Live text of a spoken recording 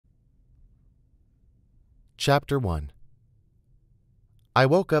Chapter 1. I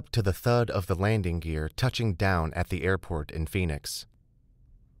woke up to the thud of the landing gear touching down at the airport in Phoenix.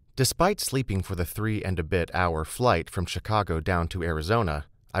 Despite sleeping for the 3-and-a-bit-hour flight from Chicago down to Arizona,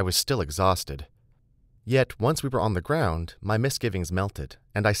 I was still exhausted. Yet, once we were on the ground, my misgivings melted,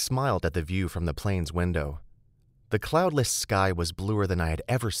 and I smiled at the view from the plane's window. The cloudless sky was bluer than I had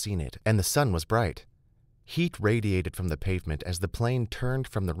ever seen it, and the sun was bright. Heat radiated from the pavement as the plane turned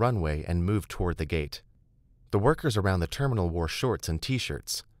from the runway and moved toward the gate. The workers around the terminal wore shorts and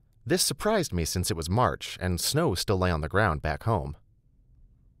t-shirts. This surprised me since it was March, and snow still lay on the ground back home.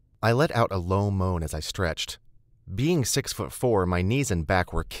 I let out a low moan as I stretched. Being 6'4", my knees and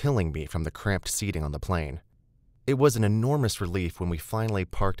back were killing me from the cramped seating on the plane. It was an enormous relief when we finally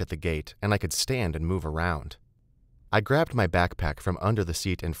parked at the gate and I could stand and move around. I grabbed my backpack from under the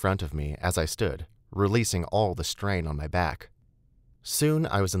seat in front of me as I stood, releasing all the strain on my back. Soon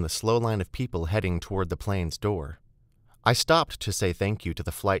I was in the slow line of people heading toward the plane's door. I stopped to say thank you to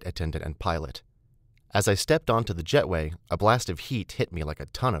the flight attendant and pilot. As I stepped onto the jetway, a blast of heat hit me like a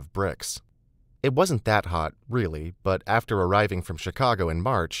ton of bricks. It wasn't that hot, really, but after arriving from Chicago in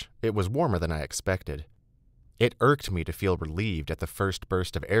March, it was warmer than I expected. It irked me to feel relieved at the first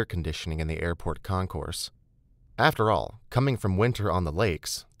burst of air conditioning in the airport concourse. After all, coming from winter on the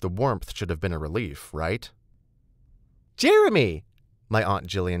lakes, the warmth should have been a relief, right? "Jeremy!" my Aunt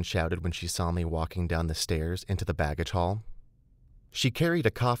Jillian shouted when she saw me walking down the stairs into the baggage hall. She carried a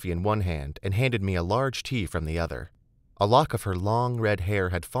coffee in one hand and handed me a large tea from the other. A lock of her long red hair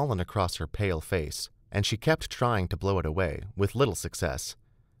had fallen across her pale face, and she kept trying to blow it away, with little success.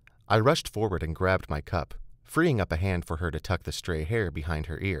 I rushed forward and grabbed my cup, freeing up a hand for her to tuck the stray hair behind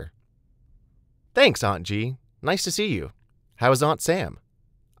her ear. "Thanks, Aunt G. Nice to see you. How's Aunt Sam?"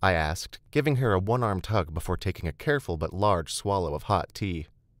 I asked, giving her a one-armed hug before taking a careful but large swallow of hot tea.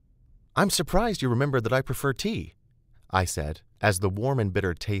 "I'm surprised you remembered that I prefer tea," I said, as the warm and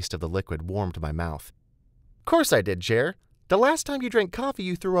bitter taste of the liquid warmed my mouth. "Course I did, Jer. The last time you drank coffee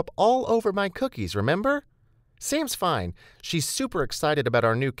you threw up all over my cookies, remember? Sam's fine. She's super excited about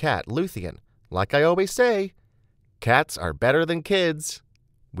our new cat, Luthien. Like I always say, cats are better than kids,"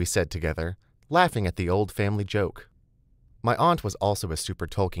 we said together, laughing at the old family joke. My aunt was also a super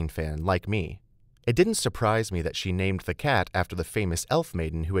Tolkien fan, like me. It didn't surprise me that she named the cat after the famous elf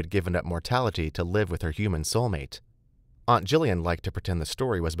maiden who had given up mortality to live with her human soulmate. Aunt Jillian liked to pretend the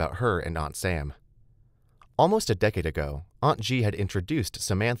story was about her and Aunt Sam. Almost a decade ago, Aunt G had introduced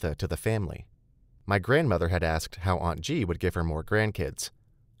Samantha to the family. My grandmother had asked how Aunt G would give her more grandkids.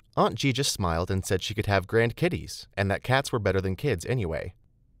 Aunt G just smiled and said she could have grandkitties, and that cats were better than kids anyway.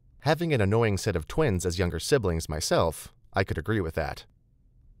 Having an annoying set of twins as younger siblings myself, I could agree with that.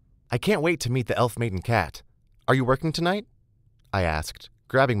 "I can't wait to meet the elf maiden cat. Are you working tonight?" I asked,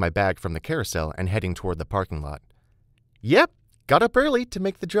 grabbing my bag from the carousel and heading toward the parking lot. "Yep, got up early to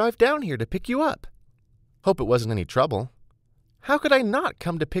make the drive down here to pick you up. Hope it wasn't any trouble. How could I not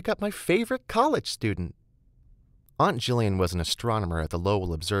come to pick up my favorite college student?" Aunt Jillian was an astronomer at the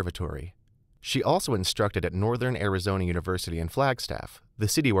Lowell Observatory. She also instructed at Northern Arizona University in Flagstaff, the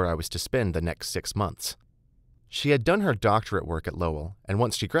city where I was to spend the next 6 months. She had done her doctorate work at Lowell, and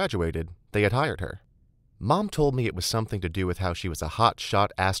once she graduated, they had hired her. Mom told me it was something to do with how she was a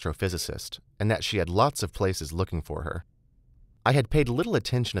hot-shot astrophysicist, and that she had lots of places looking for her. I had paid little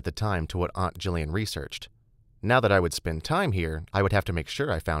attention at the time to what Aunt Jillian researched. Now that I would spend time here, I would have to make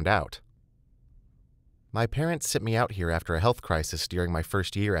sure I found out. My parents sent me out here after a health crisis during my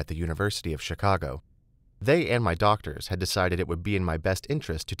first year at the University of Chicago. They and my doctors had decided it would be in my best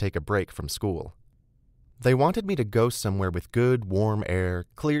interest to take a break from school. They wanted me to go somewhere with good, warm air,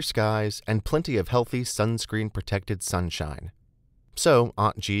 clear skies, and plenty of healthy, sunscreen-protected sunshine. So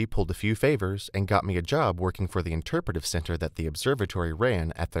Aunt G pulled a few favors and got me a job working for the interpretive center that the observatory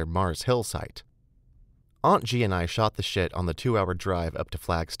ran at their Mars Hill site. Aunt G and I shot the shit on the 2-hour drive up to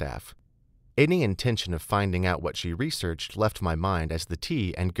Flagstaff. Any intention of finding out what she researched left my mind as the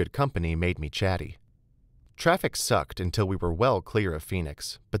tea and good company made me chatty. Traffic sucked until we were well clear of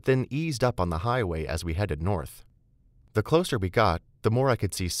Phoenix, but then eased up on the highway as we headed north. The closer we got, the more I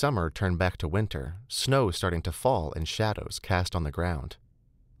could see summer turn back to winter, snow starting to fall and shadows cast on the ground.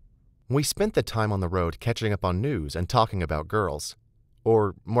 We spent the time on the road catching up on news and talking about girls.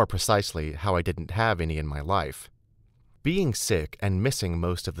 Or, more precisely, how I didn't have any in my life. Being sick and missing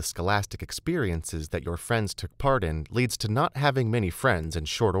most of the scholastic experiences that your friends took part in leads to not having many friends in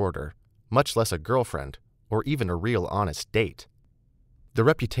short order, much less a girlfriend, or even a real honest date. The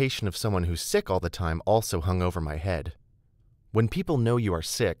reputation of someone who's sick all the time also hung over my head. When people know you are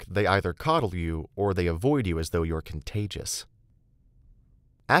sick, they either coddle you or they avoid you as though you're contagious.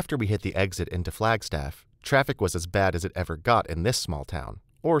 After we hit the exit into Flagstaff, Traffic was as bad as it ever got in this small town,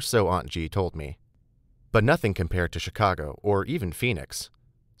 or so Aunt G told me. But nothing compared to Chicago or even Phoenix.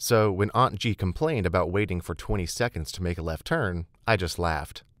 So when Aunt G complained about waiting for 20 seconds to make a left turn, I just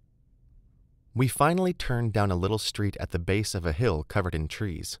laughed. We finally turned down a little street at the base of a hill covered in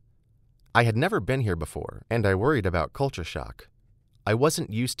trees. I had never been here before, and I worried about culture shock. I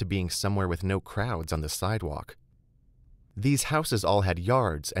wasn't used to being somewhere with no crowds on the sidewalk. These houses all had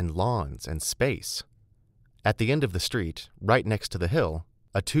yards and lawns and space. At the end of the street, right next to the hill,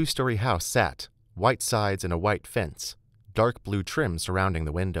 a 2-story house sat, white sides and a white fence, dark blue trim surrounding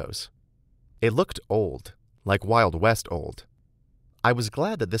the windows. It looked old, like Wild West old. I was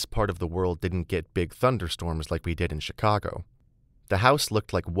glad that this part of the world didn't get big thunderstorms like we did in Chicago. The house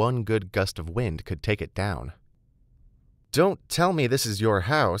looked like one good gust of wind could take it down. "Don't tell me this is your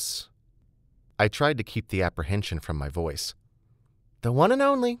house." I tried to keep the apprehension from my voice. "The one and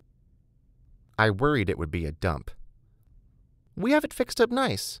only." I worried it would be a dump. "We have it fixed up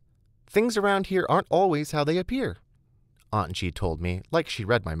nice. Things around here aren't always how they appear," Aunt G told me, like she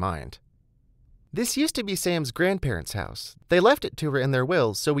read my mind. "This used to be Sam's grandparents' house. They left it to her in their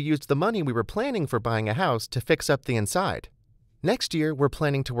will, so we used the money we were planning for buying a house to fix up the inside. Next year, we're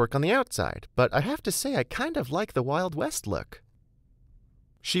planning to work on the outside, but I have to say I kind of like the Wild West look."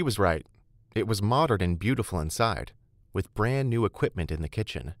 She was right. It was modern and beautiful inside, with brand new equipment in the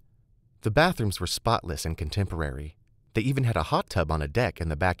kitchen. The bathrooms were spotless and contemporary. They even had a hot tub on a deck in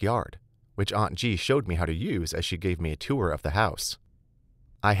the backyard, which Aunt G showed me how to use as she gave me a tour of the house.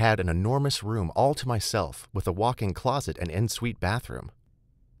 I had an enormous room all to myself with a walk-in closet and en-suite bathroom.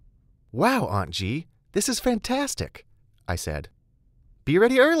 "Wow, Aunt G, this is fantastic," I said. "Be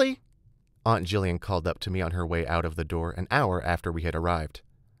ready early," Aunt Jillian called up to me on her way out of the door an hour after we had arrived.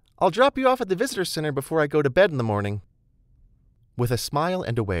 "I'll drop you off at the visitor center before I go to bed in the morning." With a smile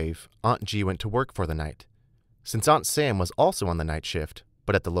and a wave, Aunt G went to work for the night. Since Aunt Sam was also on the night shift,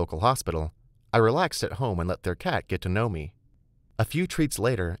 but at the local hospital, I relaxed at home and let their cat get to know me. A few treats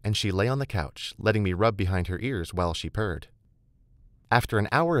later, and she lay on the couch, letting me rub behind her ears while she purred. After an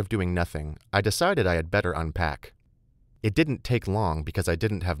hour of doing nothing, I decided I had better unpack. It didn't take long because I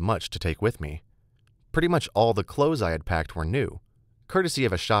didn't have much to take with me. Pretty much all the clothes I had packed were new, courtesy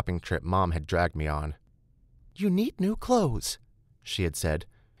of a shopping trip Mom had dragged me on. "You need new clothes," she had said.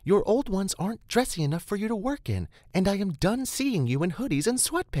 "Your old ones aren't dressy enough for you to work in, and I am done seeing you in hoodies and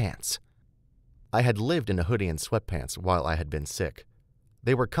sweatpants." I had lived in a hoodie and sweatpants while I had been sick.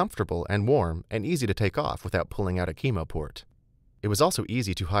 They were comfortable and warm and easy to take off without pulling out a chemo port. It was also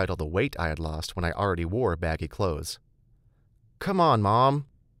easy to hide all the weight I had lost when I already wore baggy clothes. "Come on, Mom,"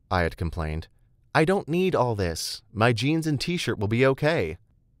 I had complained. "I don't need all this. My jeans and t-shirt will be okay."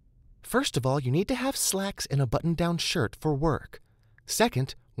 "First of all, you need to have slacks and a button-down shirt for work.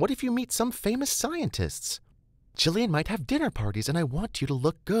 Second, what if you meet some famous scientists? Jillian might have dinner parties and I want you to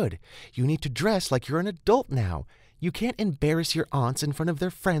look good. You need to dress like you're an adult now. You can't embarrass your aunts in front of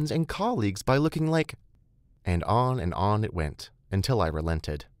their friends and colleagues by looking like—" And on it went, until I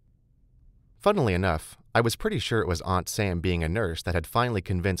relented. Funnily enough, I was pretty sure it was Aunt Sam being a nurse that had finally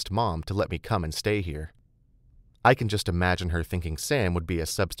convinced Mom to let me come and stay here. I can just imagine her thinking Sam would be a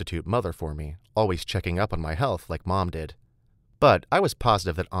substitute mother for me, always checking up on my health like Mom did. But I was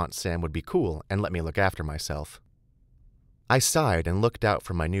positive that Aunt Sam would be cool and let me look after myself. I sighed and looked out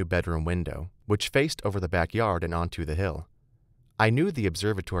from my new bedroom window, which faced over the backyard and onto the hill. I knew the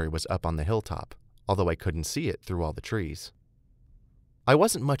observatory was up on the hilltop, although I couldn't see it through all the trees. I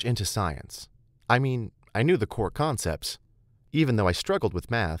wasn't much into science. I mean, I knew the core concepts. Even though I struggled with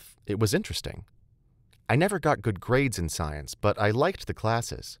math, it was interesting. I never got good grades in science, but I liked the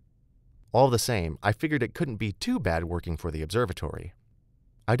classes. All the same, I figured it couldn't be too bad working for the observatory.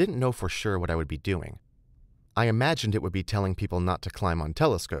 I didn't know for sure what I would be doing. I imagined it would be telling people not to climb on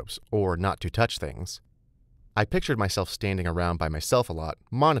telescopes or not to touch things. I pictured myself standing around by myself a lot,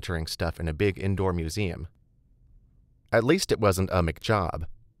 monitoring stuff in a big indoor museum. At least it wasn't a McJob.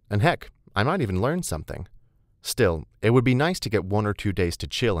 And heck, I might even learn something. Still, it would be nice to get 1 or 2 days to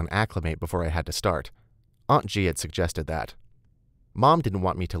chill and acclimate before I had to start. Aunt G had suggested that. Mom didn't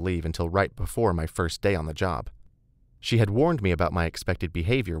want me to leave until right before my first day on the job. She had warned me about my expected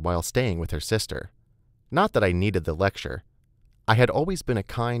behavior while staying with her sister. Not that I needed the lecture. I had always been a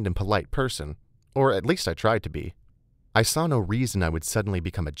kind and polite person, or at least I tried to be. I saw no reason I would suddenly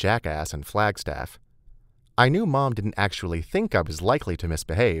become a jackass in Flagstaff. I knew Mom didn't actually think I was likely to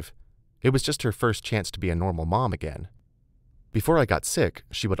misbehave. It was just her first chance to be a normal mom again. Before I got sick,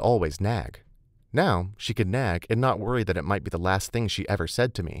 she would always nag. Now, she could nag and not worry that it might be the last thing she ever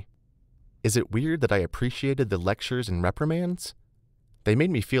said to me. Is it weird that I appreciated the lectures and reprimands? They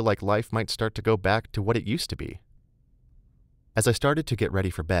made me feel like life might start to go back to what it used to be. As I started to get ready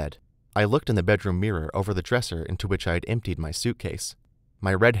for bed, I looked in the bedroom mirror over the dresser into which I had emptied my suitcase.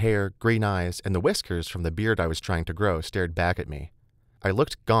 My red hair, green eyes, and the whiskers from the beard I was trying to grow stared back at me. I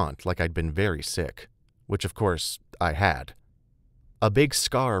looked gaunt, like I'd been very sick, which of course I had. A big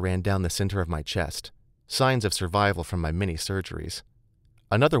scar ran down the center of my chest, signs of survival from my many surgeries.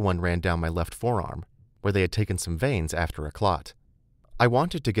 Another one ran down my left forearm, where they had taken some veins after a clot. I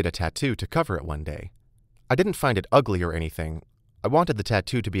wanted to get a tattoo to cover it one day. I didn't find it ugly or anything. I wanted the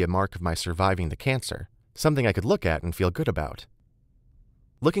tattoo to be a mark of my surviving the cancer, something I could look at and feel good about.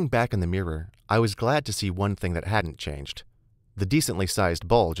 Looking back in the mirror, I was glad to see one thing that hadn't changed: the decently sized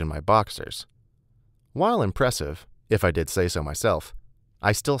bulge in my boxers. While impressive, if I did say so myself,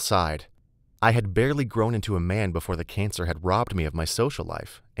 I still sighed. I had barely grown into a man before the cancer had robbed me of my social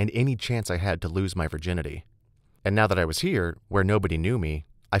life and any chance I had to lose my virginity. And now that I was here, where nobody knew me,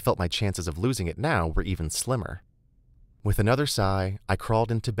 I felt my chances of losing it now were even slimmer. With another sigh, I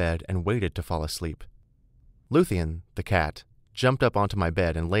crawled into bed and waited to fall asleep. Luthien, the cat, jumped up onto my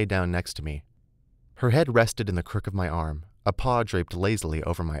bed and lay down next to me. Her head rested in the crook of my arm, a paw draped lazily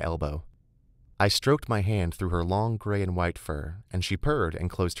over my elbow. I stroked my hand through her long gray and white fur, and she purred and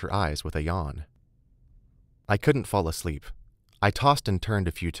closed her eyes with a yawn. I couldn't fall asleep. I tossed and turned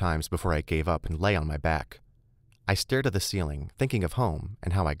a few times before I gave up and lay on my back. I stared at the ceiling, thinking of home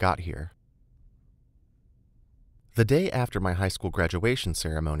and how I got here. The day after my high school graduation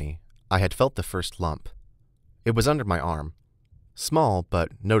ceremony, I had felt the first lump. It was under my arm. Small,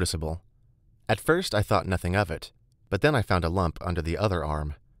 but noticeable. At first I thought nothing of it, but then I found a lump under the other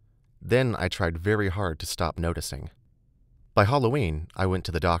arm. Then I tried very hard to stop noticing. By Halloween, I went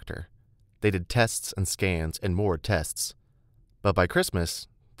to the doctor. They did tests and scans and more tests. But by Christmas,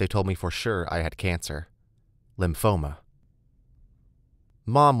 they told me for sure I had cancer. Lymphoma.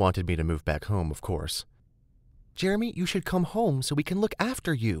 Mom wanted me to move back home, of course. "Jeremy, you should come home so we can look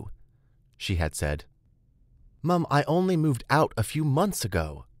after you," she had said. "Mom, I only moved out a few months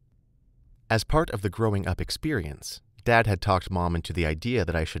ago." As part of the growing up experience, Dad had talked Mom into the idea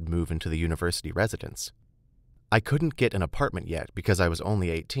that I should move into the university residence. I couldn't get an apartment yet because I was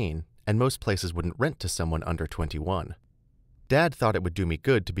only 18, and most places wouldn't rent to someone under 21. Dad thought it would do me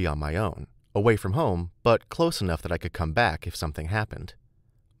good to be on my own, away from home, but close enough that I could come back if something happened.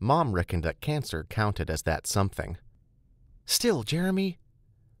 Mom reckoned that cancer counted as that something. "Still, Jeremy..."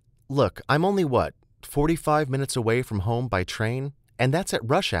 "Look, I'm only 45 minutes away from home by train, and that's at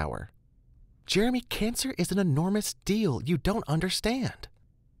rush hour." "Jeremy, cancer is an enormous deal. You don't understand."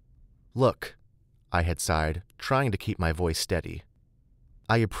 "Look," I had sighed, trying to keep my voice steady.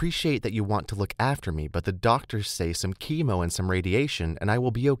 "I appreciate that you want to look after me, but the doctors say some chemo and some radiation, and I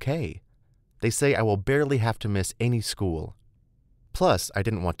will be okay. They say I will barely have to miss any school. Plus, I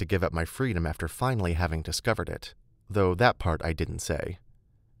didn't want to give up my freedom after finally having discovered it, though that part I didn't say.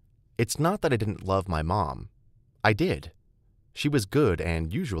 It's not that I didn't love my mom. I did. She was good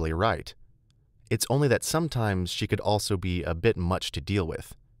and usually right. It's only that sometimes she could also be a bit much to deal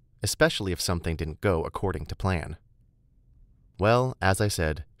with, especially if something didn't go according to plan. Well, as I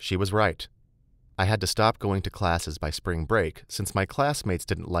said, she was right. I had to stop going to classes by spring break since my classmates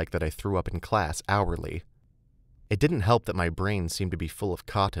didn't like that I threw up in class hourly. It didn't help that my brain seemed to be full of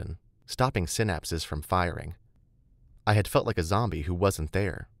cotton, stopping synapses from firing. I had felt like a zombie who wasn't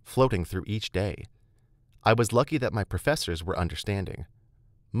there, floating through each day. I was lucky that my professors were understanding.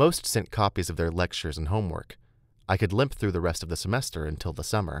 Most sent copies of their lectures and homework. I could limp through the rest of the semester until the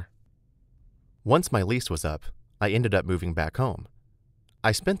summer. Once my lease was up, I ended up moving back home.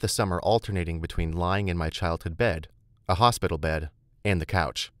 I spent the summer alternating between lying in my childhood bed, a hospital bed, and the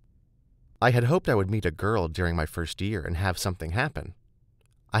couch. I had hoped I would meet a girl during my first year and have something happen.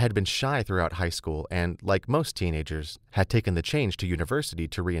 I had been shy throughout high school and, like most teenagers, had taken the change to university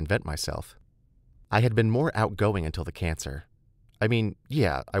to reinvent myself. I had been more outgoing until the cancer. I mean,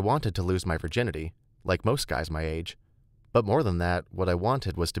 yeah, I wanted to lose my virginity, like most guys my age. But more than that, what I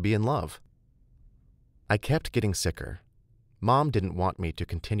wanted was to be in love. I kept getting sicker. Mom didn't want me to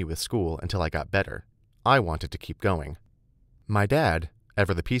continue with school until I got better. I wanted to keep going. My dad,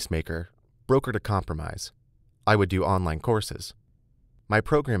 ever the peacemaker, brokered a compromise. I would do online courses. My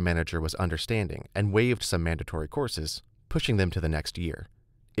program manager was understanding and waived some mandatory courses, pushing them to the next year.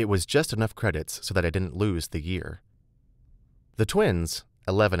 It was just enough credits so that I didn't lose the year. The twins,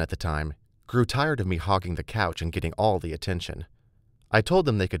 11 at the time, grew tired of me hogging the couch and getting all the attention. I told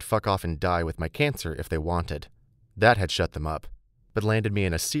them they could fuck off and die with my cancer if they wanted. That had shut them up, but landed me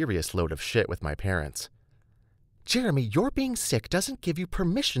in a serious load of shit with my parents. "Jeremy, your being sick doesn't give you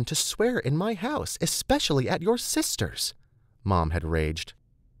permission to swear in my house, especially at your sister's," Mom had raged.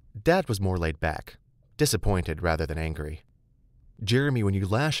 Dad was more laid back, disappointed rather than angry. Jeremy, when you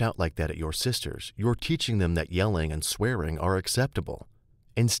lash out like that at your sisters, you're teaching them that yelling and swearing are acceptable.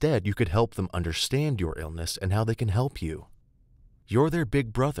 Instead, you could help them understand your illness and how they can help you. You're their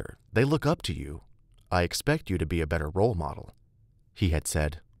big brother. They look up to you. I expect you to be a better role model, he had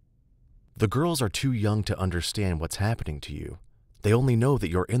said. The girls are too young to understand what's happening to you. They only know that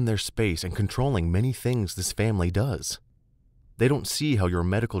you're in their space and controlling many things this family does. They don't see how your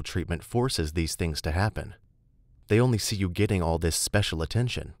medical treatment forces these things to happen. They only see you getting all this special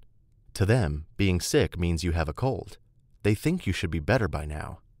attention. To them, being sick means you have a cold. They think you should be better by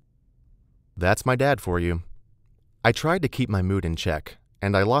now. That's my dad for you. I tried to keep my mood in check,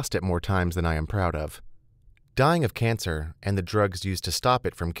 and I lost it more times than I am proud of. Dying of cancer, and the drugs used to stop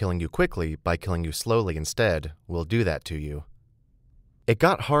it from killing you quickly by killing you slowly instead, will do that to you. It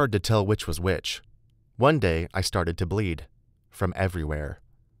got hard to tell which was which. One day, I started to bleed. From everywhere.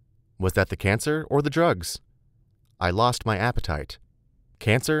 Was that the cancer or the drugs? I lost my appetite.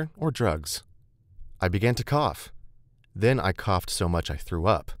 Cancer or drugs? I began to cough. Then I coughed so much I threw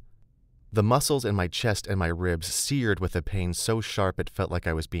up. The muscles in my chest and my ribs seared with a pain so sharp it felt like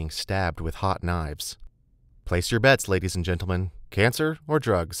I was being stabbed with hot knives. Place your bets, ladies and gentlemen. Cancer or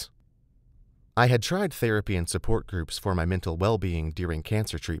drugs? I had tried therapy and support groups for my mental well-being during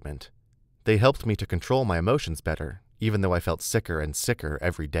cancer treatment. They helped me to control my emotions better, even though I felt sicker and sicker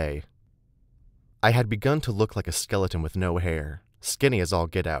every day. I had begun to look like a skeleton with no hair, skinny as all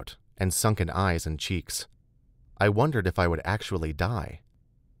get out, and sunken eyes and cheeks. I wondered if I would actually die.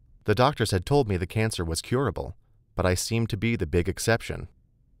 The doctors had told me the cancer was curable, but I seemed to be the big exception.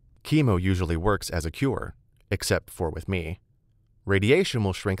 Chemo usually works as a cure, except for with me. Radiation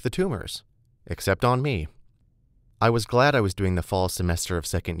will shrink the tumors, except on me. I was glad I was doing the fall semester of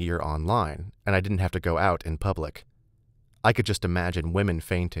second year online, and I didn't have to go out in public. I could just imagine women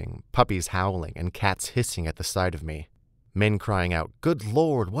fainting, puppies howling, and cats hissing at the sight of me. Men crying out, "Good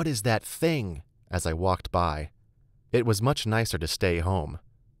Lord, what is that thing?" as I walked by. It was much nicer to stay home.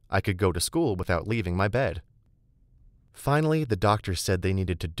 I could go to school without leaving my bed. Finally, the doctors said they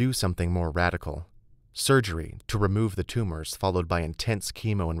needed to do something more radical. Surgery to remove the tumors, followed by intense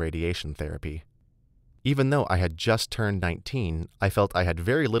chemo and radiation therapy. Even though I had just turned 19, I felt I had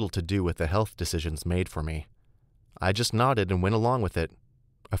very little to do with the health decisions made for me. I just nodded and went along with it.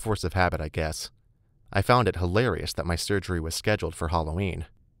 A force of habit, I guess. I found it hilarious that my surgery was scheduled for Halloween.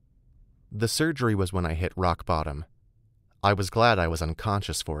 The surgery was when I hit rock bottom. I was glad I was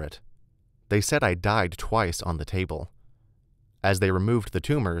unconscious for it. They said I died twice on the table. As they removed the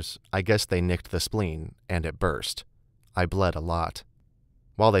tumors, I guess they nicked the spleen, and it burst. I bled a lot.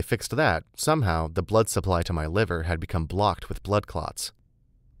 While they fixed that, somehow the blood supply to my liver had become blocked with blood clots.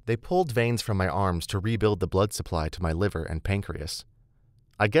 They pulled veins from my arms to rebuild the blood supply to my liver and pancreas.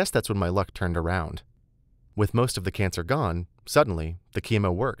 I guess that's when my luck turned around. With most of the cancer gone, suddenly, the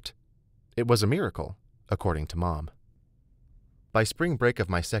chemo worked. It was a miracle, according to Mom. By spring break of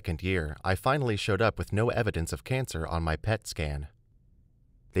my second year, I finally showed up with no evidence of cancer on my PET scan.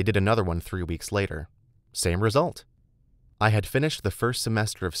 They did another one 3 weeks later. Same result. I had finished the first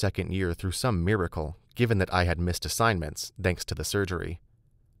semester of second year through some miracle, given that I had missed assignments, thanks to the surgery.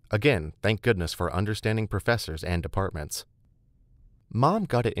 Again, thank goodness for understanding professors and departments. Mom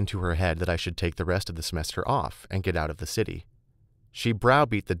got it into her head that I should take the rest of the semester off and get out of the city. She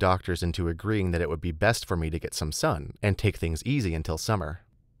browbeat the doctors into agreeing that it would be best for me to get some sun and take things easy until summer.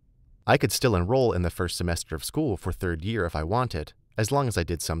 I could still enroll in the first semester of school for third year if I wanted, as long as I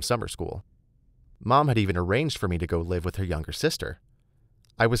did some summer school. Mom had even arranged for me to go live with her younger sister.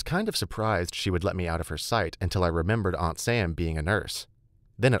 I was kind of surprised she would let me out of her sight until I remembered Aunt Sam being a nurse.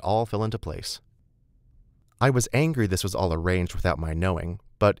 Then it all fell into place. I was angry this was all arranged without my knowing,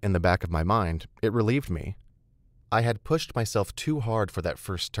 but in the back of my mind, it relieved me. I had pushed myself too hard for that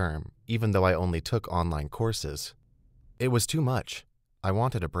first term, even though I only took online courses. It was too much. I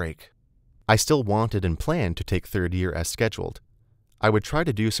wanted a break. I still wanted and planned to take third year as scheduled. I would try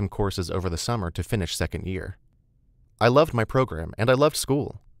to do some courses over the summer to finish second year. I loved my program, and I loved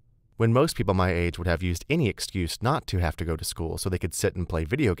school. When most people my age would have used any excuse not to have to go to school so they could sit and play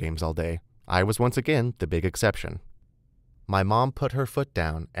video games all day, I was once again the big exception. My mom put her foot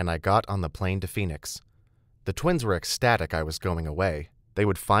down, and I got on the plane to Phoenix. The twins were ecstatic I was going away. They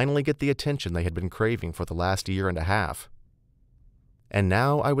would finally get the attention they had been craving for the last year and a half. And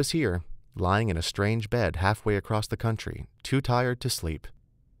now I was here, lying in a strange bed halfway across the country, too tired to sleep.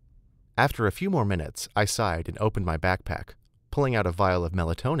 After a few more minutes, I sighed and opened my backpack, pulling out a vial of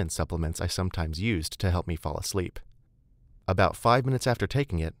melatonin supplements I sometimes used to help me fall asleep. About 5 minutes after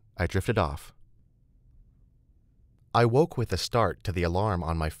taking it, I drifted off. I woke with a start to the alarm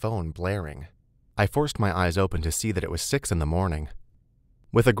on my phone blaring. I forced my eyes open to see that it was 6 in the morning.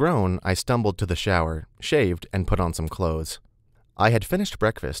 With a groan, I stumbled to the shower, shaved, and put on some clothes. I had finished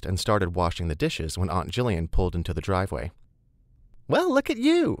breakfast and started washing the dishes when Aunt Jillian pulled into the driveway. "Well, look at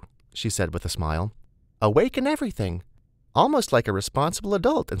you," she said with a smile. "Awake and everything. Almost like a responsible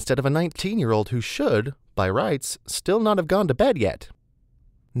adult instead of a 19-year-old who should, by rights, still not have gone to bed yet."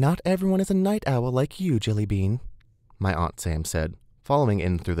 "Not everyone is a night owl like you, Jillybean," my Aunt Sam said, following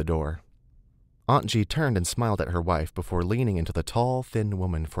in through the door. Aunt G turned and smiled at her wife before leaning into the tall, thin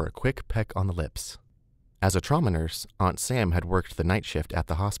woman for a quick peck on the lips. As a trauma nurse, Aunt Sam had worked the night shift at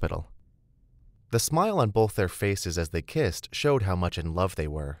the hospital. The smile on both their faces as they kissed showed how much in love they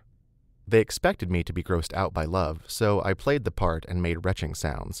were. They expected me to be grossed out by love, so I played the part and made retching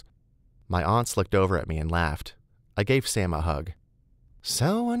sounds. My aunts looked over at me and laughed. I gave Sam a hug.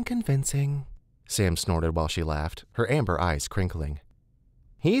 "So unconvincing," Sam snorted while she laughed, her amber eyes crinkling.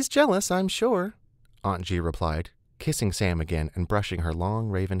 "He's jealous, I'm sure," Aunt G replied, kissing Sam again and brushing her long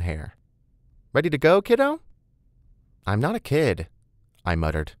raven hair. "Ready to go, kiddo?" "I'm not a kid," I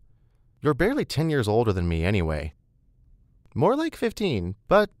muttered. "You're barely 10 years older than me anyway." "More like 15,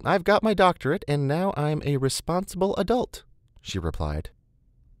 but I've got my doctorate and now I'm a responsible adult," she replied.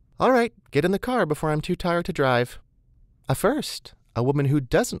 "All right, get in the car before I'm too tired to drive." "A first, a woman who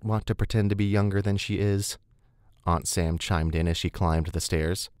doesn't want to pretend to be younger than she is," Aunt Sam chimed in as she climbed the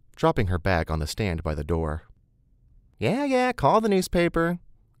stairs, dropping her bag on the stand by the door. Yeah, call the newspaper,"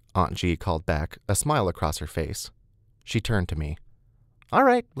 Aunt G called back, a smile across her face. She turned to me. "All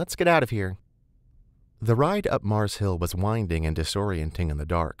right, let's get out of here." The ride up Mars Hill was winding and disorienting in the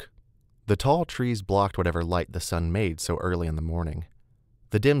dark. The tall trees blocked whatever light the sun made so early in the morning.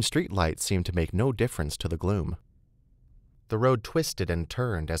 The dim street lights seemed to make no difference to the gloom. The road twisted and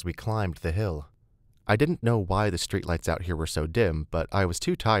turned as we climbed the hill. I didn't know why the streetlights out here were so dim, but I was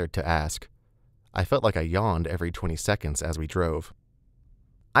too tired to ask. I felt like I yawned every 20 seconds as we drove.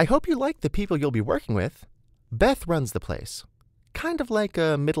 "I hope you like the people you'll be working with. Beth runs the place. Kind of like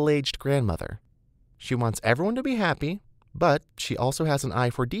a middle-aged grandmother. She wants everyone to be happy, but she also has an eye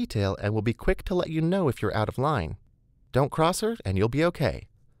for detail and will be quick to let you know if you're out of line. Don't cross her and you'll be okay.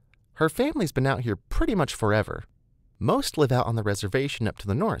 Her family's been out here pretty much forever. Most live out on the reservation up to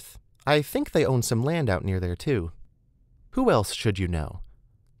the north. I think they own some land out near there, too. Who else should you know?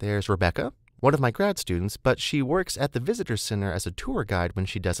 There's Rebecca, one of my grad students, but she works at the visitor center as a tour guide when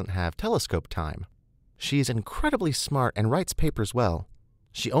she doesn't have telescope time. She's incredibly smart and writes papers well.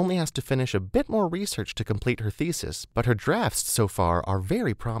 She only has to finish a bit more research to complete her thesis, but her drafts so far are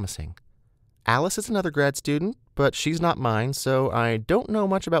very promising. Alice is another grad student, but she's not mine, so I don't know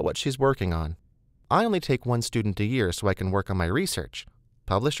much about what she's working on. I only take one student a year so I can work on my research.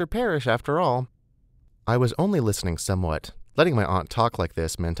 Publish or perish, after all." I was only listening somewhat. Letting my aunt talk like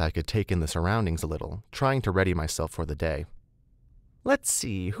this meant I could take in the surroundings a little, trying to ready myself for the day. "Let's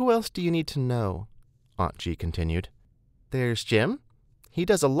see, who else do you need to know?" Aunt G continued. "There's Jim. He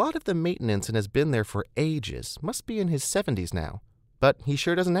does a lot of the maintenance and has been there for ages, must be in his 70s now, but he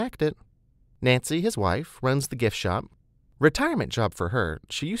sure doesn't act it. Nancy, his wife, runs the gift shop. Retirement job for her.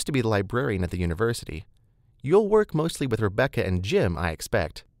 She used to be the librarian at the university. You'll work mostly with Rebecca and Jim, I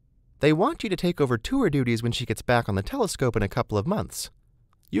expect. They want you to take over tour duties when she gets back on the telescope in a couple of months.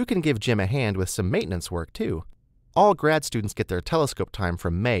 You can give Jim a hand with some maintenance work, too. All grad students get their telescope time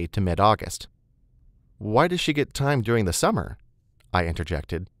from May to mid-August." "Why does she get time during the summer?" I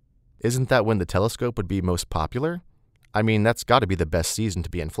interjected. "Isn't that when the telescope would be most popular? I mean, that's got to be the best season to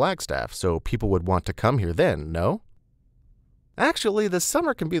be in Flagstaff, so people would want to come here then, no?" "Actually, the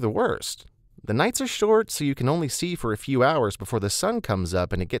summer can be the worst. The nights are short, so you can only see for a few hours before the sun comes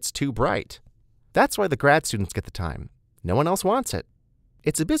up and it gets too bright. That's why the grad students get the time. No one else wants it.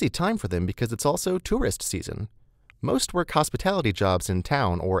 It's a busy time for them because it's also tourist season. Most work hospitality jobs in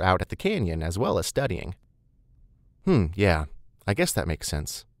town or out at the canyon, as well as studying." Yeah, I guess that makes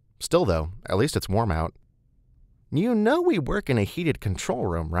sense. Still, though, at least it's warm out. "You know we work in a heated control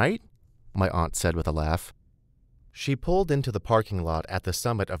room, right?" my aunt said with a laugh. She pulled into the parking lot at the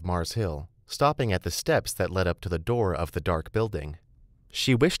summit of Mars Hill, stopping at the steps that led up to the door of the dark building.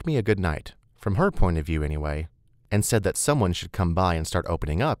 She wished me a good night, from her point of view anyway, and said that someone should come by and start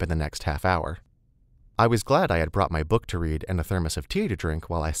opening up in the next half hour. I was glad I had brought my book to read and a thermos of tea to drink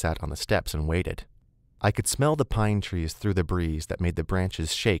while I sat on the steps and waited. I could smell the pine trees through the breeze that made the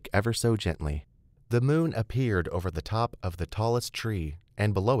branches shake ever so gently. The moon appeared over the top of the tallest tree,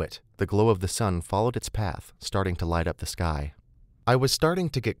 and below it, the glow of the sun followed its path, starting to light up the sky. I was starting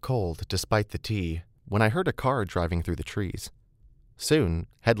to get cold despite the tea when I heard a car driving through the trees. Soon,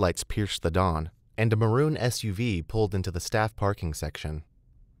 headlights pierced the dawn, and a maroon SUV pulled into the staff parking section.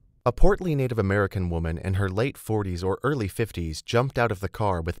 A portly Native American woman in her late 40s or early 50s jumped out of the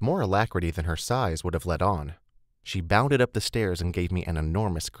car with more alacrity than her size would have let on. She bounded up the stairs and gave me an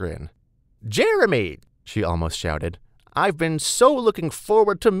enormous grin. "Jeremy!" she almost shouted. "I've been so looking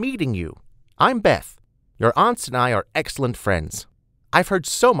forward to meeting you. I'm Beth. Your aunts and I are excellent friends. I've heard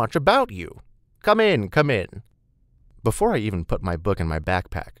so much about you. Come in, come in." Before I even put my book in my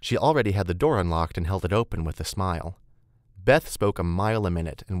backpack, she already had the door unlocked and held it open with a smile. Beth spoke a mile a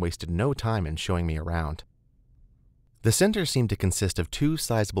minute and wasted no time in showing me around. The center seemed to consist of 2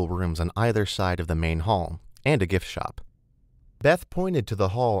 sizable rooms on either side of the main hall, and a gift shop. Beth pointed to the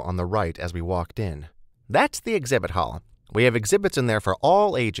hall on the right as we walked in. "That's the exhibit hall. We have exhibits in there for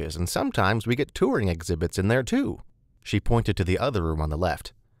all ages, and sometimes we get touring exhibits in there too." She pointed to the other room on the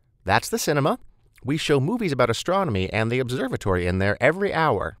left. "That's the cinema. We show movies about astronomy and the observatory in there every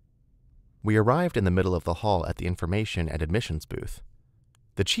hour." We arrived in the middle of the hall at the information and admissions booth.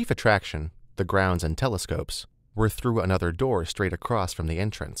 The chief attraction, the grounds and telescopes, were through another door straight across from the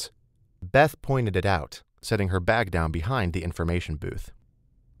entrance. Beth pointed it out, setting her bag down behind the information booth.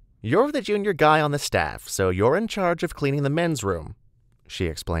 "You're the junior guy on the staff, so you're in charge of cleaning the men's room," she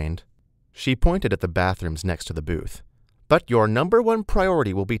explained. She pointed at the bathrooms next to the booth. "But your #1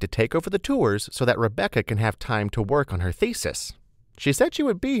 priority will be to take over the tours so that Rebecca can have time to work on her thesis. She said she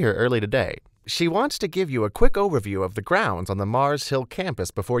would be here early today. She wants to give you a quick overview of the grounds on the Mars Hill campus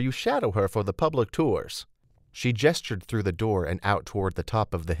before you shadow her for the public tours." She gestured through the door and out toward the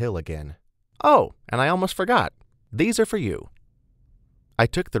top of the hill again. "Oh, and I almost forgot. These are for you." I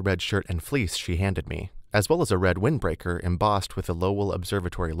took the red shirt and fleece she handed me, as well as a red windbreaker embossed with the Lowell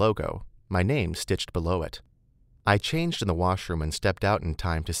Observatory logo, my name stitched below it. I changed in the washroom and stepped out in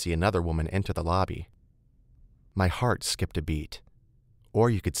time to see another woman enter the lobby. My heart skipped a beat.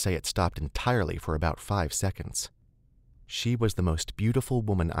 Or you could say it stopped entirely for about 5 seconds. She was the most beautiful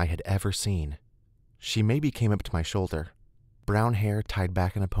woman I had ever seen. She maybe came up to my shoulder, brown hair tied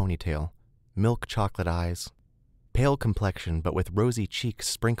back in a ponytail, milk chocolate eyes, pale complexion but with rosy cheeks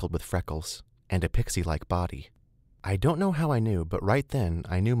sprinkled with freckles, and a pixie-like body. I don't know how I knew, but right then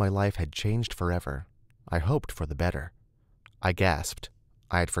I knew my life had changed forever. I hoped for the better. I gasped.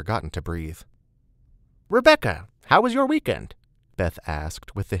 I had forgotten to breathe. "Rebecca, how was your weekend?" Beth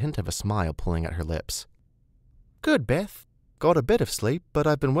asked, with the hint of a smile pulling at her lips. "Good, Beth. Got a bit of sleep, but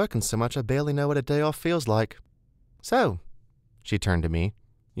I've been working so much I barely know what a day off feels like. So," she turned to me,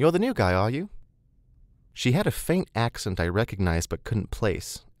 "you're the new guy, are you?" She had a faint accent I recognized but couldn't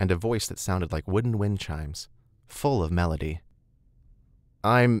place, and a voice that sounded like wooden wind chimes, full of melody.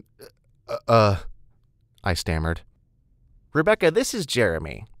 I stammered. "Rebecca, this is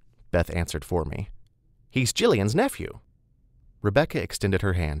Jeremy," Beth answered for me. "He's Jillian's nephew." Rebecca extended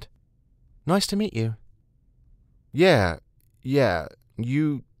her hand. "Nice to meet you." Yeah,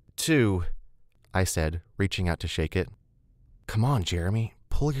 you too," I said, reaching out to shake it. "Come on, Jeremy,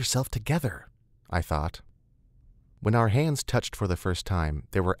 pull yourself together," I thought. When our hands touched for the first time,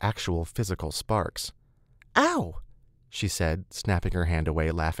 there were actual physical sparks. "Ow!" she said, snapping her hand away,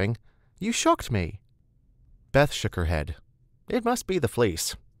 laughing. "You shocked me." Beth shook her head. "It must be the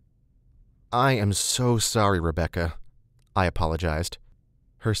fleece." "I am so sorry, Rebecca," I apologized.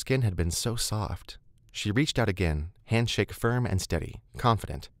 Her skin had been so soft. She reached out again, handshake firm and steady,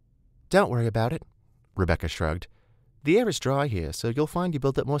 confident. "Don't worry about it," Rebecca shrugged. "The air is dry here, so you'll find you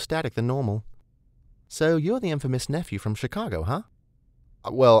build up more static than normal. So you're the infamous nephew from Chicago, huh?"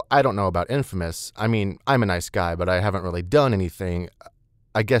 "Well, I don't know about infamous. I mean, I'm a nice guy, but I haven't really done anything.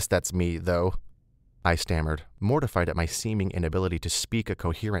 I guess that's me, though," I stammered, mortified at my seeming inability to speak a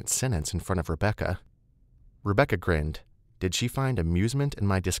coherent sentence in front of Rebecca. Rebecca grinned. Did she find amusement in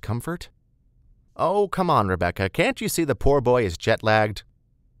my discomfort? "Oh, come on, Rebecca. Can't you see the poor boy is jet-lagged?"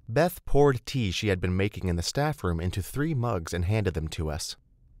 Beth poured tea she had been making in the staff room into 3 mugs and handed them to us.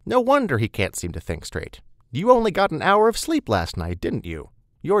 "No wonder he can't seem to think straight. You only got an hour of sleep last night, didn't you?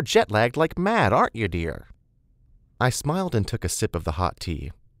 You're jet-lagged like mad, aren't you, dear?" I smiled and took a sip of the hot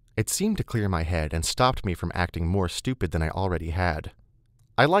tea. It seemed to clear my head and stopped me from acting more stupid than I already had.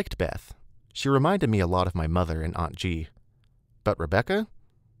 I liked Beth. She reminded me a lot of my mother and Aunt G. But Rebecca?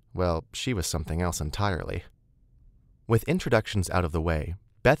 Well, she was something else entirely. With introductions out of the way,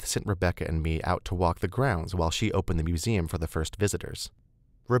 Beth sent Rebecca and me out to walk the grounds while she opened the museum for the first visitors.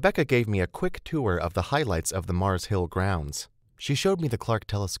 Rebecca gave me a quick tour of the highlights of the Mars Hill grounds. She showed me the Clark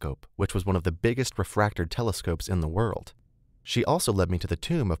telescope, which was one of the biggest refractor telescopes in the world. She also led me to the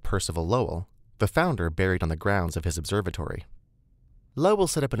tomb of Percival Lowell, the founder buried on the grounds of his observatory. "Lowell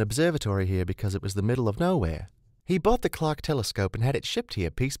set up an observatory here because it was the middle of nowhere. He bought the Clark telescope and had it shipped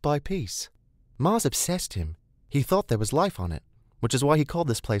here piece by piece." Mars obsessed him. He thought there was life on it, which is why he called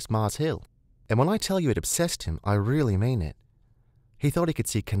this place Mars Hill. And when I tell you it obsessed him, I really mean it. He thought he could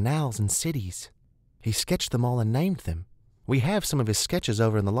see canals and cities. He sketched them all and named them. We have some of his sketches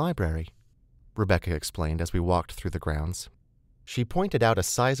over in the library," Rebecca explained as we walked through the grounds. She pointed out a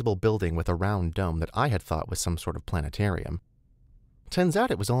sizable building with a round dome that I had thought was some sort of planetarium. Turns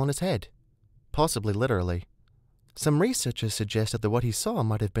out it was all in his head, possibly literally. Some researchers suggested that what he saw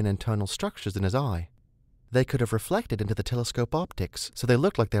might have been internal structures in his eye. They could have reflected into the telescope optics, so they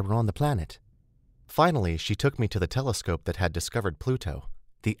looked like they were on the planet. Finally, she took me to the telescope that had discovered Pluto,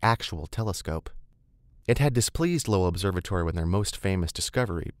 the actual telescope. It had displeased Lowell Observatory when their most famous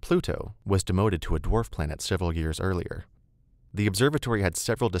discovery, Pluto, was demoted to a dwarf planet several years earlier. The observatory had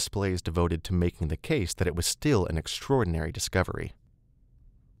several displays devoted to making the case that it was still an extraordinary discovery.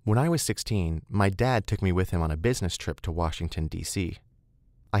 When I was 16, my dad took me with him on a business trip to Washington, D.C.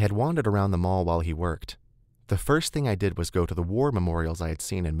 I had wandered around the mall while he worked. The first thing I did was go to the war memorials I had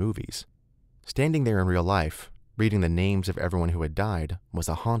seen in movies. Standing there in real life, reading the names of everyone who had died, was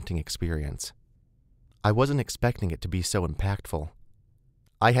a haunting experience. I wasn't expecting it to be so impactful.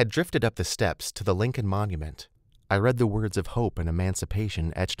 I had drifted up the steps to the Lincoln Monument. I read the words of hope and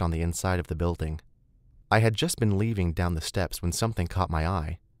emancipation etched on the inside of the building. I had just been leaving down the steps when something caught my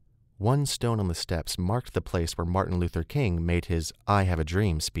eye. One stone on the steps marked the place where Martin Luther King made his "I Have a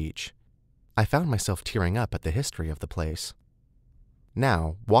Dream" speech. I found myself tearing up at the history of the place.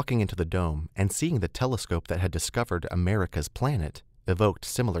 Now, walking into the dome and seeing the telescope that had discovered America's planet evoked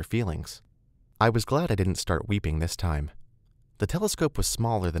similar feelings. I was glad I didn't start weeping this time. The telescope was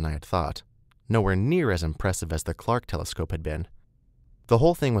smaller than I had thought, nowhere near as impressive as the Clark telescope had been. The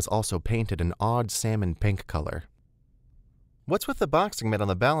whole thing was also painted an odd salmon pink color. "What's with the boxing mitt on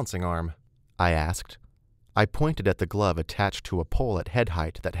the balancing arm?" I asked. I pointed at the glove attached to a pole at head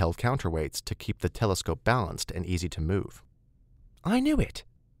height that held counterweights to keep the telescope balanced and easy to move. "I knew it,"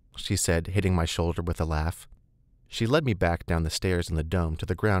 she said, hitting my shoulder with a laugh. She led me back down the stairs in the dome to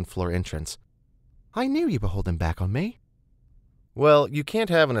the ground floor entrance. "I knew you were holding back on me." "Well, you can't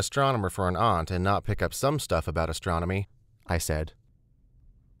have an astronomer for an aunt and not pick up some stuff about astronomy," I said.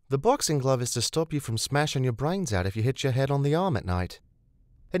 "The boxing glove is to stop you from smashing your brains out if you hit your head on the arm at night.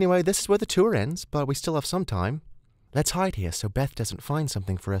 Anyway, this is where the tour ends, but we still have some time. Let's hide here so Beth doesn't find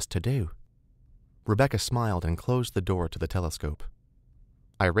something for us to do." Rebecca smiled and closed the door to the telescope.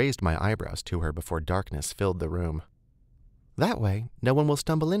 I raised my eyebrows to her before darkness filled the room. "That way, no one will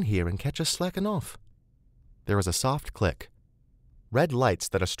stumble in here and catch us slacking off." There was a soft click. Red lights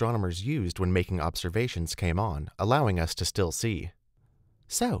that astronomers used when making observations came on, allowing us to still see.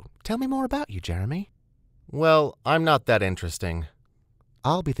 "So, tell me more about you, Jeremy." "Well, I'm not that interesting."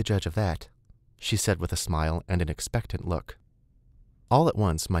 "I'll be the judge of that," she said with a smile and an expectant look. All at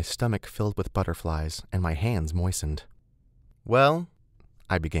once, my stomach filled with butterflies and my hands moistened. "Well,"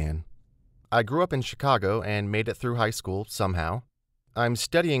 I began, "I grew up in Chicago and made it through high school somehow. I'm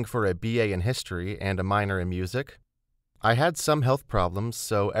studying for a BA in history and a minor in music. I had some health problems,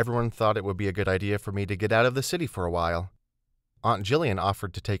 so everyone thought it would be a good idea for me to get out of the city for a while. Aunt Jillian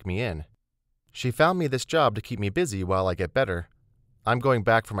offered to take me in. She found me this job to keep me busy while I get better. I'm going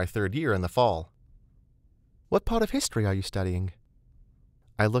back for my 3rd year in the fall." "What part of history are you studying?"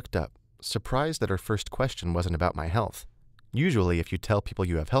 I looked up, surprised that her first question wasn't about my health. Usually, if you tell people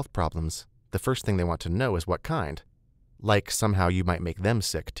you have health problems, the first thing they want to know is what kind. Like somehow you might make them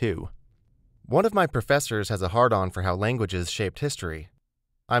sick, too. "One of my professors has a hard-on for how languages shaped history.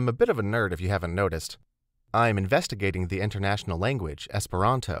 I'm a bit of a nerd if you haven't noticed. I'm investigating the international language,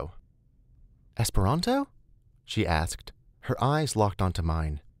 Esperanto." "Esperanto?" she asked. Her eyes locked onto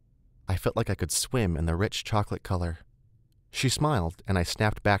mine. I felt like I could swim in the rich chocolate color. She smiled, and I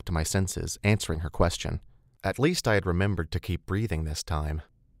snapped back to my senses, answering her question. At least I had remembered to keep breathing this time.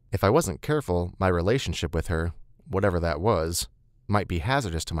 If I wasn't careful, my relationship with her, whatever that was, might be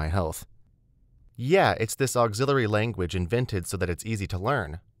hazardous to my health. "Yeah, it's this auxiliary language invented so that it's easy to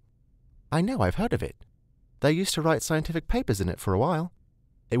learn." "I know, I've heard of it. They used to write scientific papers in it for a while.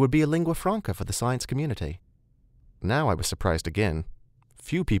 It would be a lingua franca for the science community." Now I was surprised again.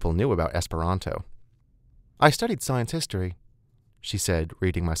 Few people knew about Esperanto. "I studied science history," she said,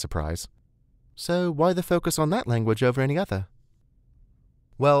 reading my surprise. "So why the focus on that language over any other?"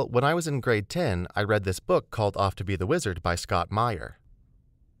 "Well, when I was in grade 10, I read this book called Off to Be the Wizard by Scott Meyer.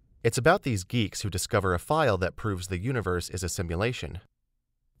 It's about these geeks who discover a file that proves the universe is a simulation.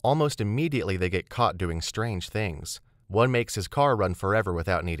 Almost immediately they get caught doing strange things. One makes his car run forever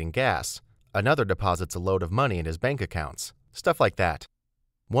without needing gas. Another deposits a load of money in his bank accounts. Stuff like that.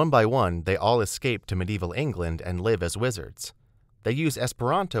 One by one, they all escape to medieval England and live as wizards. They use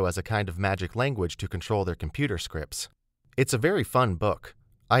Esperanto as a kind of magic language to control their computer scripts. It's a very fun book.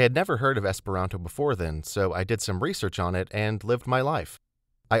 I had never heard of Esperanto before then, so I did some research on it and lived my life.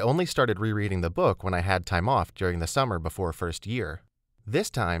 I only started rereading the book when I had time off during the summer before first year. This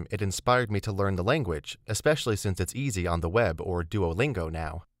time, it inspired me to learn the language, especially since it's easy on the web or Duolingo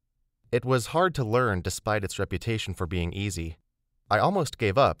now. It was hard to learn despite its reputation for being easy. I almost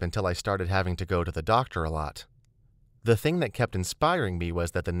gave up until I started having to go to the doctor a lot. The thing that kept inspiring me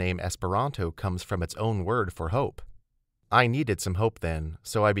was that the name Esperanto comes from its own word for hope. I needed some hope then,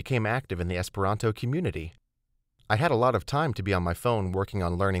 so I became active in the Esperanto community. I had a lot of time to be on my phone working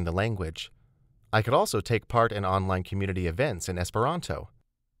on learning the language. I could also take part in online community events in Esperanto.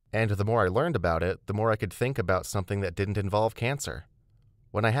 And the more I learned about it, the more I could think about something that didn't involve cancer.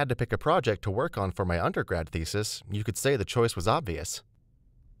 When I had to pick a project to work on for my undergrad thesis, you could say the choice was obvious.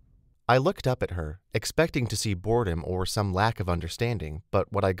 I looked up at her, expecting to see boredom or some lack of understanding,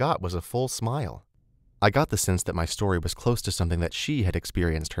 but what I got was a full smile. I got the sense that my story was close to something that she had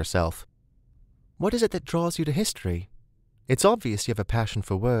experienced herself. What is it that draws you to history? It's obvious you have a passion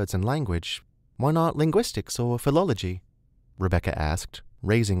for words and language. Why not linguistics or philology? Rebecca asked,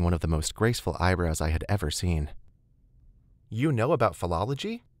 raising one of the most graceful eyebrows I had ever seen. You know about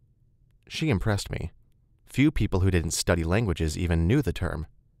philology? She impressed me. Few people who didn't study languages even knew the term.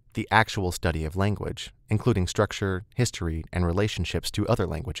 The actual study of language, including structure, history, and relationships to other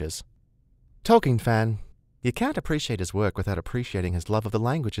languages. Tolkien fan. You can't appreciate his work without appreciating his love of the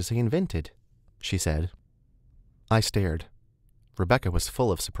languages he invented, she said. I stared. Rebecca was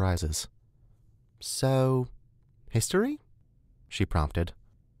full of surprises. So, history? She prompted.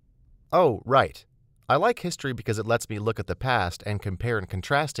 Oh, right. I like history because it lets me look at the past and compare and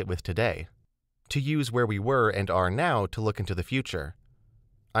contrast it with today. To use where we were and are now to look into the future.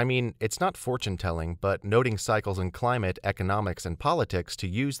 I mean, it's not fortune-telling, but noting cycles in climate, economics, and politics to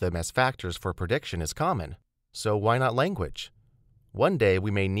use them as factors for prediction is common. So why not language? One day we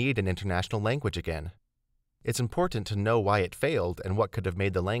may need an international language again. It's important to know why it failed and what could have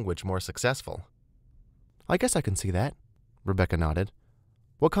made the language more successful. I guess I can see that, Rebecca nodded.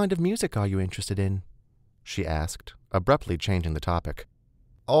 What kind of music are you interested in? She asked, abruptly changing the topic.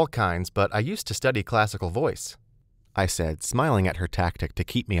 All kinds, but I used to study classical voice, I said, smiling at her tactic to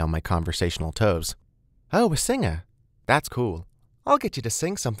keep me on my conversational toes. Oh, a singer? That's cool. I'll get you to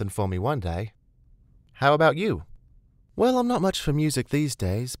sing something for me one day. How about you? Well, I'm not much for music these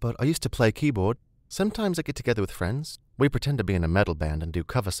days, but I used to play keyboard. Sometimes I get together with friends. We pretend to be in a metal band and do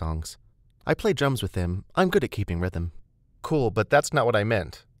cover songs. I play drums with them. I'm good at keeping rhythm. Cool, but that's not what I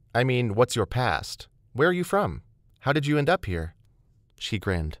meant. I mean, what's your past? Where are you from? How did you end up here? She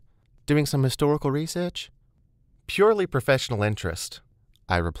grinned. Doing some historical research? Purely professional interest,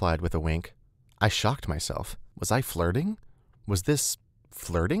 I replied with a wink. I shocked myself. Was I flirting? Was this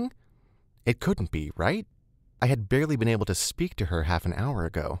flirting? It couldn't be, right? I had barely been able to speak to her half an hour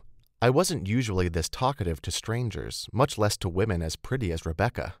ago. I wasn't usually this talkative to strangers, much less to women as pretty as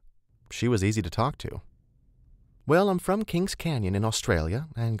Rebecca. She was easy to talk to. Well, I'm from Kings Canyon in Australia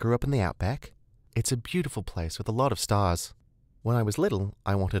and grew up in the outback. It's a beautiful place with a lot of stars. When I was little,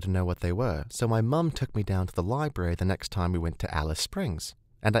 I wanted to know what they were, so my mum took me down to the library the next time we went to Alice Springs,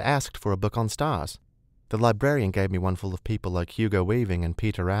 and I asked for a book on stars. The librarian gave me one full of people like Hugo Weaving and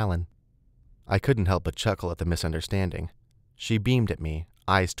Peter Allen. I couldn't help but chuckle at the misunderstanding. She beamed at me,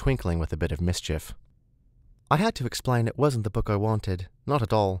 eyes twinkling with a bit of mischief. I had to explain it wasn't the book I wanted, not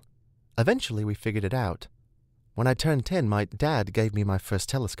at all. Eventually we figured it out. When I turned 10, my dad gave me my first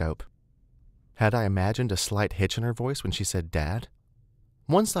telescope. Had I imagined a slight hitch in her voice when she said Dad?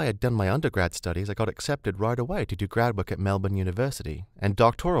 Once I had done my undergrad studies, I got accepted right away to do grad work at Melbourne University and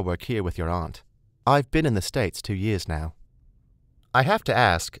doctoral work here with your aunt. I've been in the States 2 years now. I have to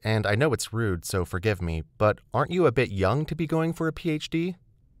ask, and I know it's rude, so forgive me, but aren't you a bit young to be going for a PhD?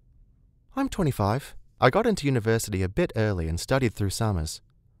 I'm 25. I got into university a bit early and studied through summers.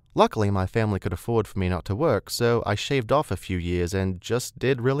 Luckily, my family could afford for me not to work, so I shaved off a few years and just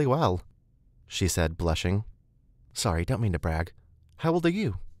did really well, she said, blushing. Sorry, don't mean to brag. How old are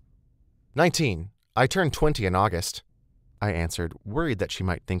you? 19. I turned 20 in August, I answered, worried that she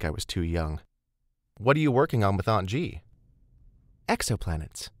might think I was too young. What are you working on with Aunt G?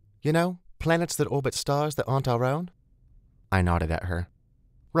 Exoplanets. You know, planets that orbit stars that aren't our own? I nodded at her.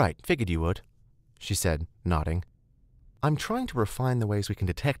 Right, figured you would, she said, nodding. I'm trying to refine the ways we can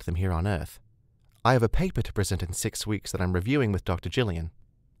detect them here on Earth. I have a paper to present in 6 weeks that I'm reviewing with Dr. Gillian.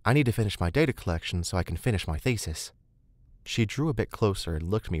 I need to finish my data collection so I can finish my thesis. She drew a bit closer and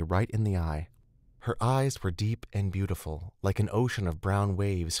looked me right in the eye. Her eyes were deep and beautiful, like an ocean of brown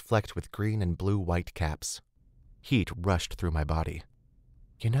waves flecked with green and blue white caps. Heat rushed through my body.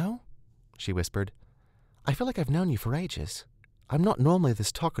 "You know," she whispered, "I feel like I've known you for ages. I'm not normally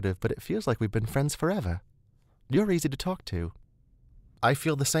this talkative, but it feels like we've been friends forever. You're easy to talk to." "I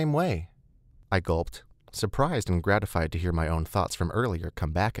feel the same way," I gulped, surprised and gratified to hear my own thoughts from earlier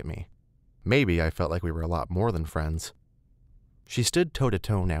come back at me. Maybe I felt like we were a lot more than friends. She stood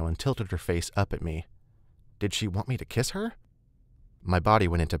toe-to-toe now and tilted her face up at me. Did she want me to kiss her? My body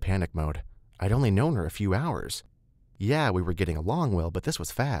went into panic mode. I'd only known her a few hours. Yeah, we were getting along well, but this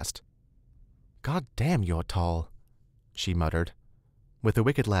was fast. "God damn, you're tall," she muttered. With a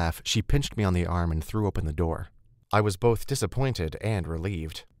wicked laugh, she pinched me on the arm and threw open the door. I was both disappointed and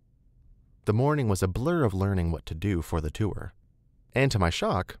relieved. The morning was a blur of learning what to do for the tour. And to my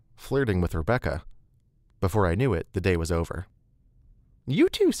shock, flirting with Rebecca. Before I knew it, the day was over. "You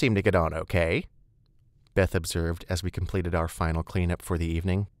two seem to get on okay," Beth observed as we completed our final cleanup for the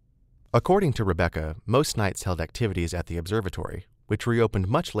evening. According to Rebecca, most nights held activities at the observatory, which reopened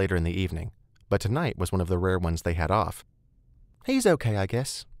much later in the evening, but tonight was one of the rare ones they had off. "He's okay, I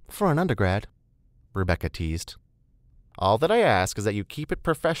guess, for an undergrad," Rebecca teased. "All that I ask is that you keep it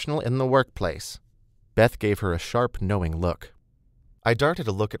professional in the workplace." Beth gave her a sharp, knowing look. I darted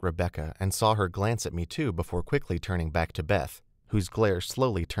a look at Rebecca and saw her glance at me too before quickly turning back to Beth, whose glare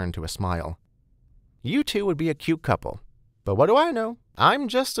slowly turned to a smile. "You two would be a cute couple. But what do I know? I'm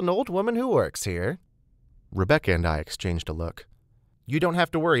just an old woman who works here." Rebecca and I exchanged a look. "You don't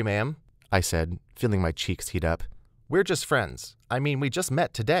have to worry, ma'am," I said, feeling my cheeks heat up. "We're just friends. I mean, we just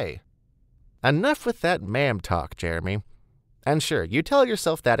met today." "Enough with that ma'am talk, Jeremy. And sure, you tell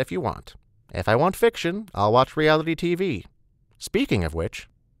yourself that if you want. If I want fiction, I'll watch reality TV. Speaking of which,"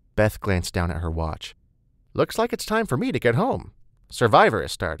 Beth glanced down at her watch, "looks like it's time for me to get home. Survivor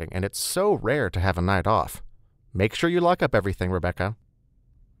is starting, and it's so rare to have a night off. Make sure you lock up everything, Rebecca."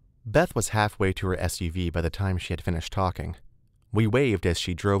 Beth was halfway to her SUV by the time she had finished talking. We waved as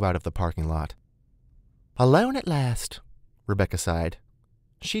she drove out of the parking lot. "Alone at last," Rebecca sighed.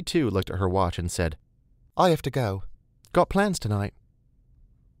 She too looked at her watch and said, "I have to go. Got plans tonight."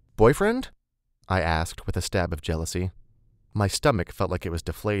 "Boyfriend?" I asked with a stab of jealousy. My stomach felt like it was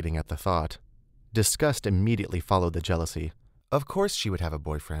deflating at the thought. Disgust immediately followed the jealousy. Of course she would have a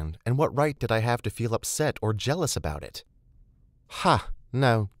boyfriend, and what right did I have to feel upset or jealous about it? "Ha,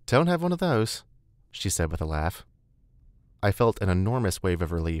 no, don't have one of those," she said with a laugh. I felt an enormous wave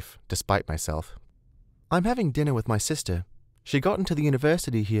of relief, despite myself. "I'm having dinner with my sister. She got into the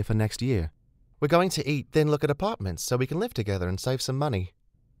university here for next year. We're going to eat, then look at apartments so we can live together and save some money.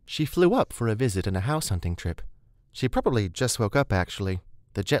 She flew up for a visit and a house hunting trip. She probably just woke up, actually.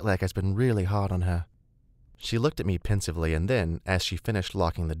 The jet lag has been really hard on her." She looked at me pensively and then, as she finished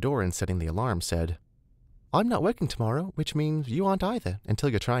locking the door and setting the alarm, said, "I'm not working tomorrow, which means you aren't either, until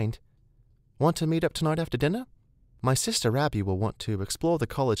you're trained. Want to meet up tonight after dinner? My sister Abby will want to explore the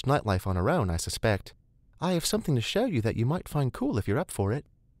college nightlife on her own, I suspect. I have something to show you that you might find cool if you're up for it."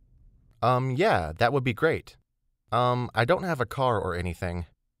 Yeah, that would be great. I don't have a car or anything."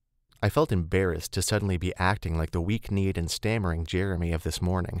 I felt embarrassed to suddenly be acting like the weak-kneed and stammering Jeremy of this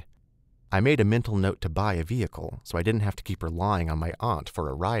morning. I made a mental note to buy a vehicle, so I didn't have to keep relying on my aunt for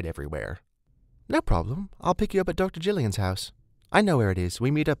a ride everywhere. "No problem. I'll pick you up at Dr. Jillian's house. I know where it is.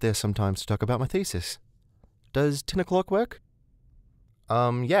 We meet up there sometimes to talk about my thesis. Does 10 o'clock work?"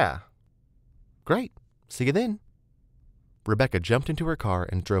 Yeah." "Great. See you then." Rebecca jumped into her car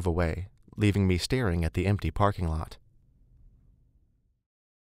and drove away, leaving me staring at the empty parking lot.